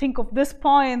 think of this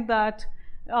point that,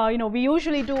 we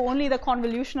usually do only the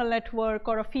convolutional network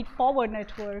or a feed-forward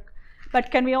network,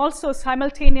 but can we also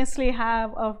simultaneously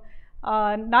have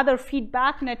another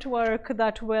feedback network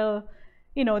that will,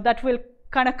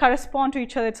 kind of correspond to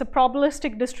each other? It's a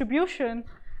probabilistic distribution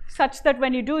such that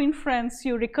when you do inference,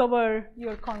 you recover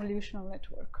your convolutional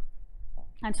network.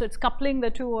 And so it's coupling the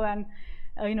two, and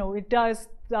it does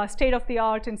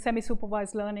state-of-the-art in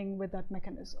semi-supervised learning with that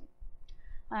mechanism.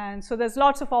 And so there's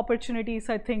lots of opportunities,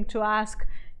 I think, to ask,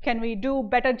 can we do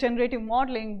better generative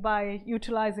modeling by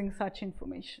utilizing such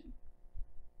information?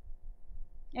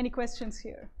 Any questions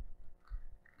here?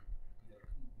 Do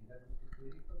you have a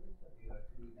security for this, or do you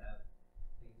actually have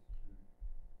things to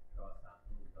draw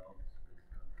samples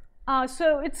of?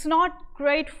 So it's not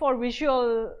great for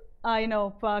visual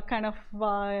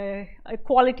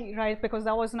quality, right? Because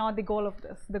that was not the goal of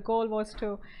this. The goal was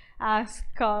to ask,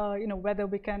 whether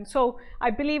we can. So I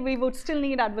believe we would still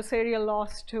need adversarial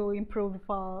loss to improve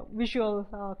visual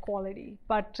quality,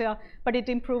 but it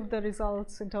improved the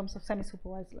results in terms of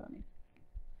semi-supervised learning.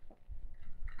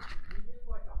 Can you give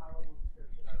like a high-level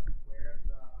description of where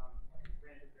the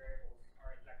random variables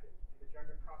are injected in the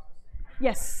generative process?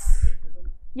 Yes.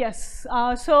 Yes,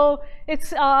 so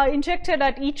it's injected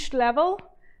at each level.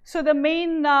 So the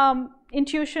main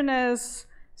intuition is,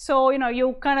 so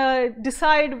you kind of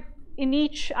decide in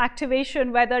each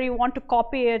activation whether you want to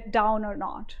copy it down or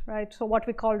not, right? So what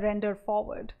we call render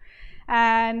forward.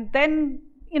 And then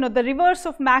the reverse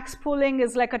of max pooling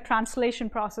is like a translation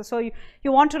process. So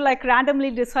you want to like randomly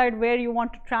decide where you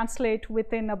want to translate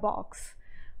within a box.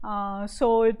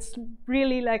 So it's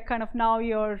really like kind of now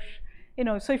you're,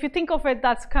 so if you think of it,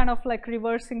 that's kind of like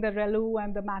reversing the ReLU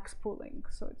and the max pooling.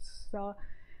 So it's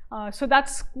so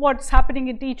that's what's happening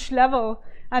at each level.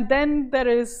 And then there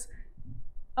is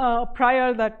a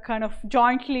prior that kind of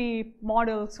jointly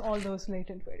models all those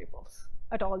latent variables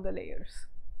at all the layers.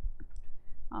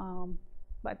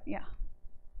 But yeah.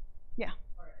 All right,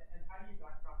 and how do you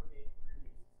backpropagate through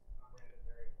these random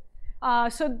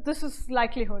variables? So this is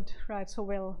likelihood, right? So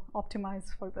we'll optimize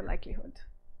for the likelihood.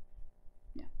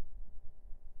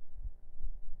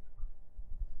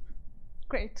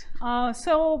 Great.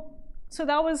 So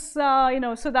that was,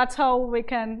 so that's how we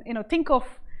can, think of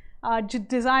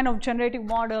design of generative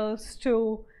models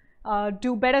to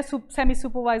do better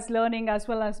semi-supervised learning as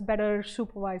well as better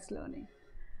supervised learning.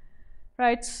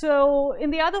 Right. So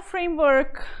in the other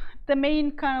framework, the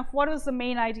main what was the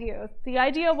main idea? The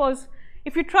idea was,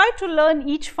 if you try to learn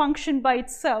each function by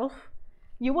itself,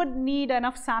 you would need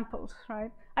enough samples,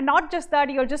 right? And not just that,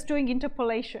 you're just doing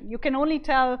interpolation. You can only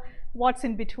tell what's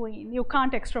in between. You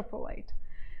can't extrapolate.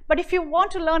 But if you want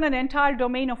to learn an entire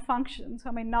domain of functions,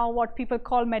 now what people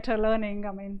call meta-learning,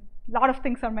 a lot of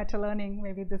things are meta-learning.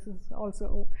 Maybe this is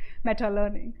also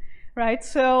meta-learning, right?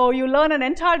 So you learn an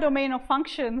entire domain of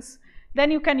functions, then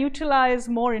you can utilize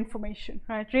more information,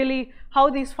 right? Really, how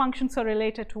these functions are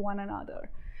related to one another.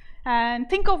 And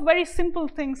think of very simple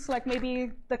things like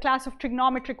maybe the class of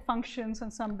trigonometric functions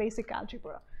and some basic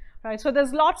algebra, right? So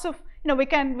there's lots of,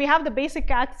 we have the basic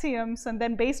axioms, and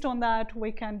then based on that,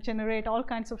 we can generate all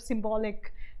kinds of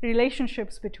symbolic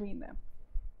relationships between them,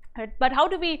 right? But how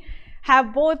do we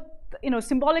have both,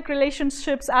 symbolic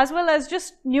relationships as well as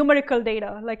just numerical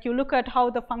data? Like you look at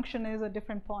how the function is at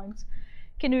different points.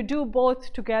 Can you do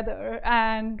both together?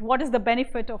 And what is the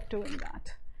benefit of doing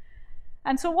that?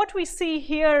 And so what we see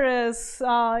here is,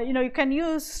 you can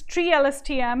use tree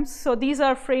LSTMs. So these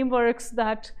are frameworks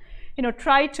that,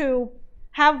 try to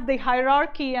have the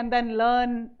hierarchy and then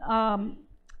learn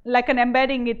like an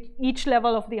embedding at each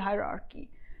level of the hierarchy,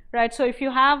 right? So if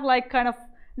you have like kind of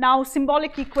now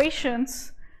symbolic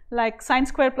equations, like sine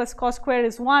square plus cos square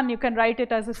is 1, you can write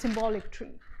it as a symbolic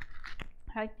tree,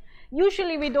 right?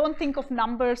 Usually we don't think of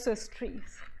numbers as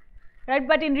trees, right?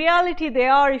 But in reality, they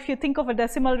are, if you think of a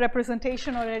decimal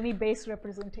representation or any base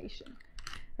representation,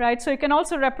 right? So you can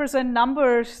also represent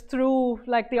numbers through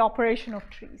like the operation of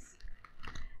trees.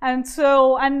 And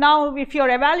so, and now if you're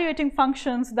evaluating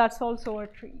functions, that's also a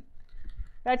tree,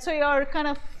 right? So you're kind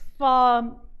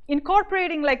of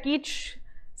incorporating like each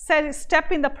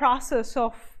step in the process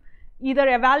of either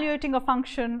evaluating a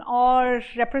function or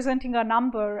representing a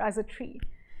number as a tree.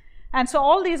 And so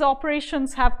all these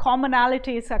operations have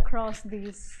commonalities across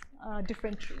these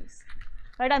different trees,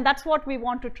 right? And that's what we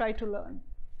want to try to learn.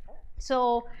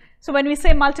 So when we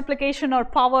say multiplication or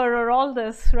power or all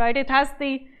this, right, it has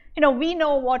the, we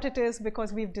know what it is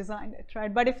because we've designed it,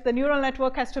 right? But if the neural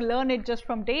network has to learn it just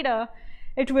from data,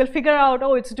 it will figure out,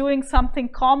 oh, it's doing something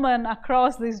common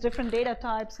across these different data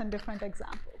types and different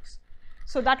examples.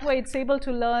 So that way it's able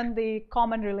to learn the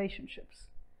common relationships,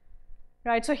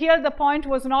 right? So here the point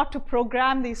was not to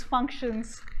program these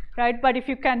functions, right? But if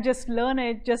you can just learn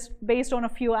it just based on a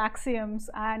few axioms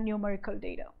and numerical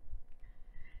data.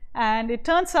 And it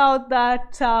turns out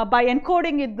that by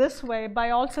encoding it this way,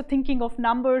 by also thinking of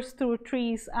numbers through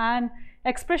trees and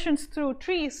expressions through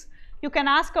trees, you can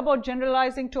ask about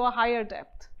generalizing to a higher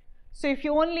depth. So if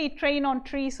you only train on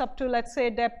trees up to, let's say,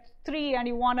 depth 3, and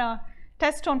you want to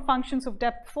test on functions of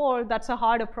depth 4, that's a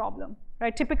harder problem,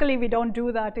 right? Typically, we don't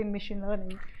do that in machine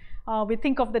learning. We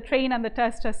think of the train and the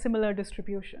test as similar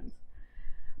distributions.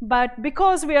 But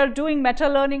because we are doing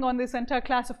meta-learning on this entire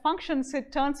class of functions,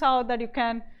 it turns out that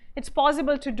it's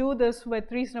possible to do this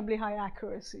with reasonably high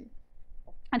accuracy.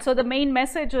 And so the main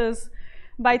message is,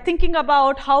 by thinking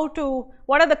about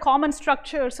what are the common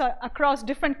structures across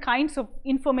different kinds of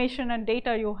information and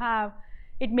data you have,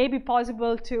 it may be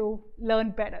possible to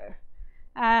learn better.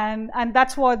 And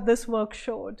that's what this work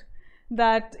showed.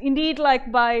 That indeed,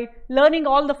 like by learning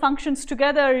all the functions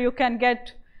together, you can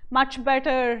get much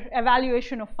better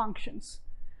evaluation of functions,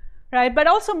 right? But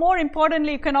also more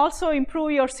importantly, you can also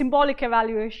improve your symbolic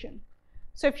evaluation.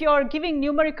 So if you're giving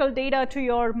numerical data to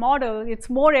your model, it's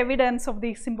more evidence of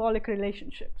these symbolic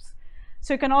relationships.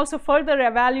 So you can also further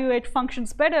evaluate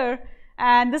functions better,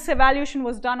 and this evaluation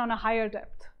was done on a higher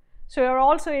depth. So you're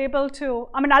also able to,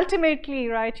 ultimately,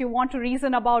 right, you want to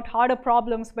reason about harder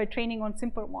problems by training on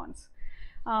simpler ones.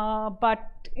 But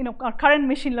our current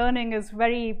machine learning is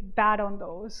very bad on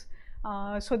those.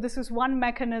 So this is one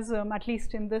mechanism, at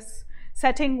least in this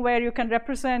setting, where you can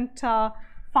represent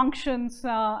functions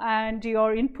and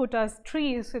your input as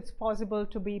trees. It's possible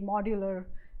to be modular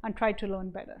and try to learn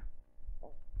better.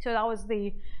 So that was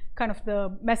the kind of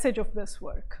the message of this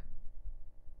work.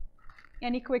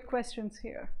 Any quick questions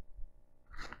here?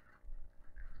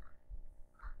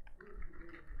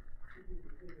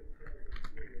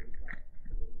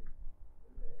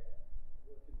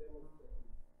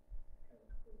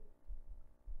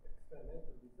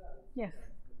 Yes.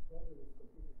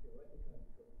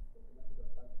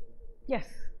 Yes.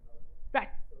 Right.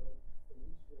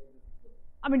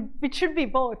 It should be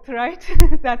both, right?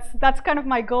 that's kind of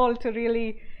my goal, to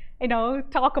really,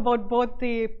 talk about both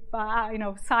the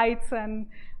sites and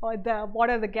what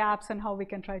are the gaps and how we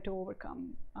can try to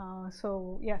overcome.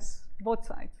 So yes, both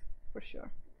sides for sure.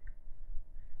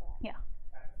 Yeah.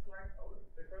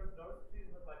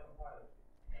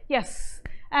 Yes.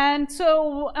 And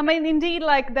so, indeed,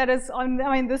 like there is,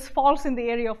 this falls in the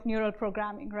area of neural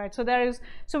programming, right?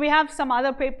 So we have some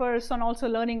other papers on also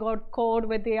learning out code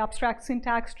with the abstract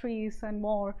syntax trees and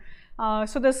more.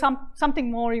 So there's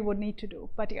something more you would need to do.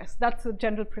 But yes, that's the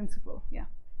general principle, yeah.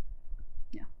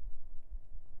 Yeah.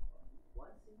 One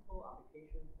simple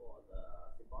application for the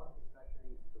symbolic expression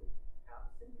is to help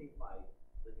simplify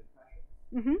the expression.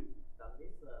 Mm-hmm. Does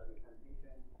this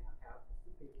representation can help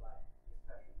simplify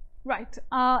expression? Right.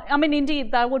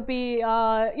 Indeed, that would be,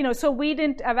 so we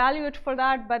didn't evaluate for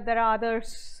that, but there are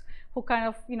others who kind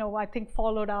of, I think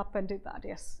followed up and did that.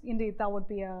 Yes, indeed, that would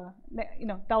be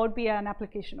that would be an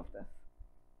application of this.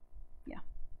 Yeah.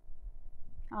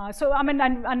 So,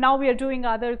 and now we are doing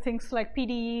other things like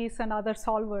PDEs and other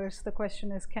solvers. The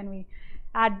question is, can we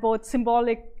add both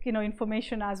symbolic,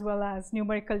 information as well as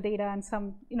numerical data? And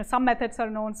some methods are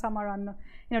known, some are unknown,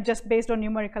 just based on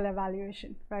numerical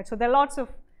evaluation, right? So there are lots of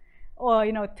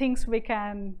things we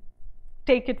can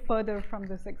take it further from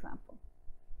this example.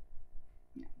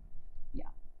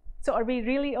 Yeah. So are we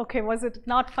really, okay, was it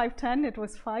not 5:10, it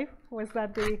was 5? Was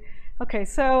that the, okay,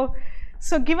 so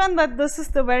given that this is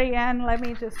the very end, let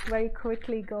me just very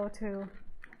quickly go to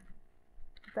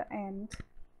the end.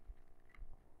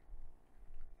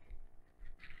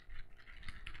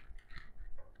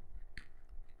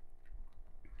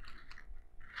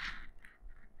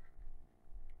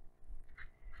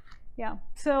 Yeah,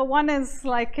 so one is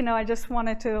like, I just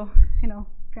wanted to,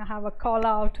 have a call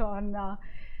out on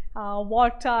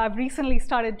what I've recently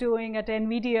started doing at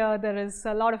NVIDIA. There is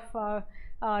a lot of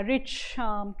rich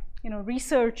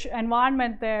research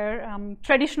environment there.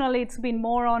 Traditionally, it's been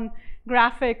more on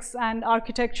graphics and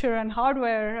architecture and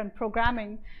hardware and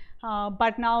programming,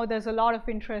 but now there's a lot of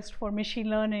interest for machine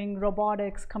learning,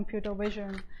 robotics, computer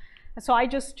vision. So I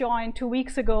just joined 2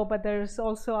 weeks ago, but there's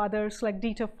also others like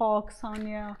Dieter Fox,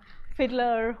 Sonia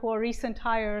Fiedler, who are recent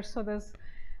hires. So there's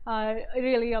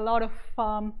really a lot of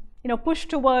push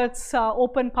towards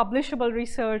open publishable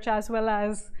research, as well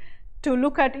as to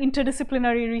look at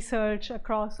interdisciplinary research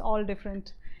across all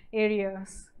different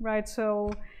areas, right?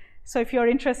 So if you're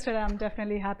interested, I'm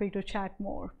definitely happy to chat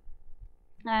more.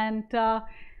 And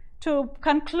to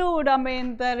conclude, I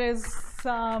mean, there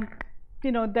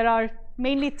are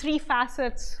mainly 3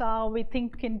 facets we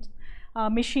think in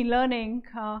machine learning,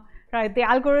 right? The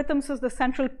algorithms is the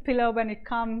central pillar when it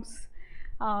comes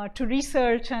to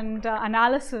research and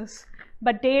analysis,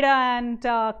 but data and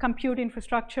compute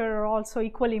infrastructure are also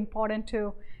equally important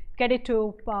to get it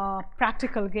to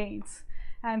practical gains.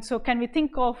 And so can we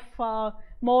think of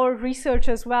more research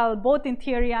as well, both in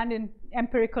theory and in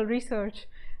empirical research,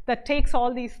 that takes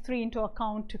all these 3 into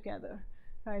account together,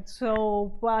 right?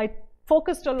 So I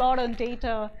focused a lot on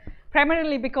data,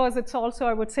 primarily because it's also,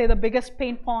 I would say, the biggest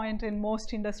pain point in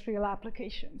most industrial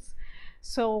applications.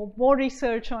 So more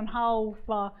research on how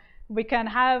we can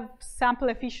have sample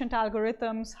efficient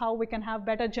algorithms, how we can have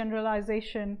better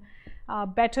generalization,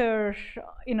 better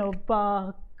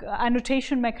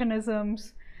annotation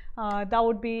mechanisms, that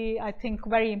would be, I think,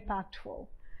 very impactful.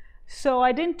 So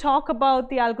I didn't talk about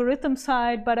the algorithm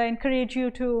side, but I encourage you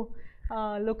to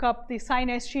look up the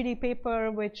SciSGD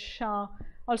paper, which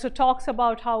also talks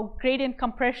about how gradient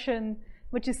compression,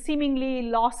 which is seemingly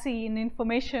lossy in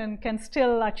information, can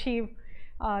still achieve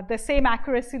the same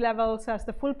accuracy levels as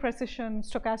the full precision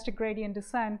stochastic gradient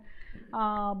descent,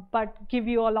 but give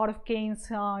you a lot of gains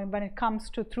when it comes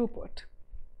to throughput.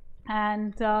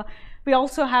 And we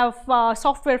also have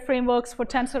software frameworks for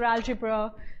tensor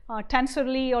algebra.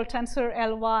 TensorLy or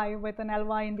TensorLy with an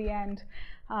ly in the end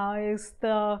is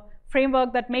the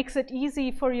framework that makes it easy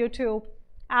for you to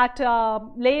add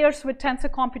layers with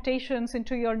tensor computations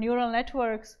into your neural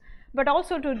networks, but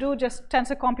also to do just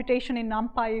tensor computation in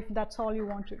NumPy if that's all you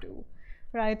want to do,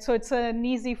 right? So it's an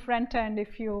easy front end.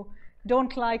 If you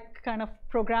don't like kind of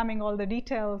programming all the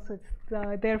details, it's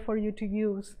there for you to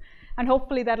use. And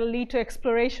hopefully that'll lead to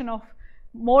exploration of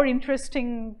more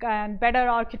interesting and better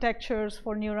architectures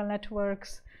for neural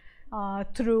networks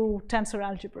through tensor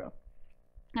algebra.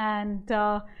 And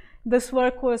this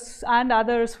work was, and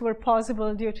others were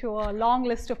possible due to a long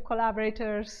list of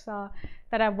collaborators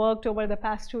that I've worked over the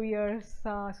past 2 years.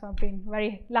 So I've been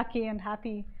very lucky and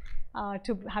happy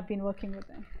to have been working with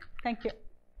them. Thank you.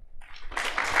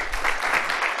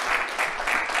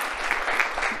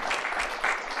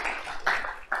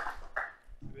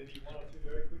 Maybe 1 or 2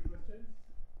 very quick questions.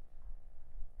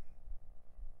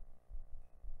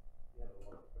 You have a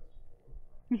lot of questions.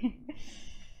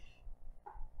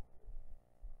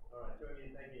 All right, join me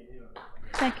in thanking Anima.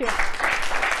 Thank you.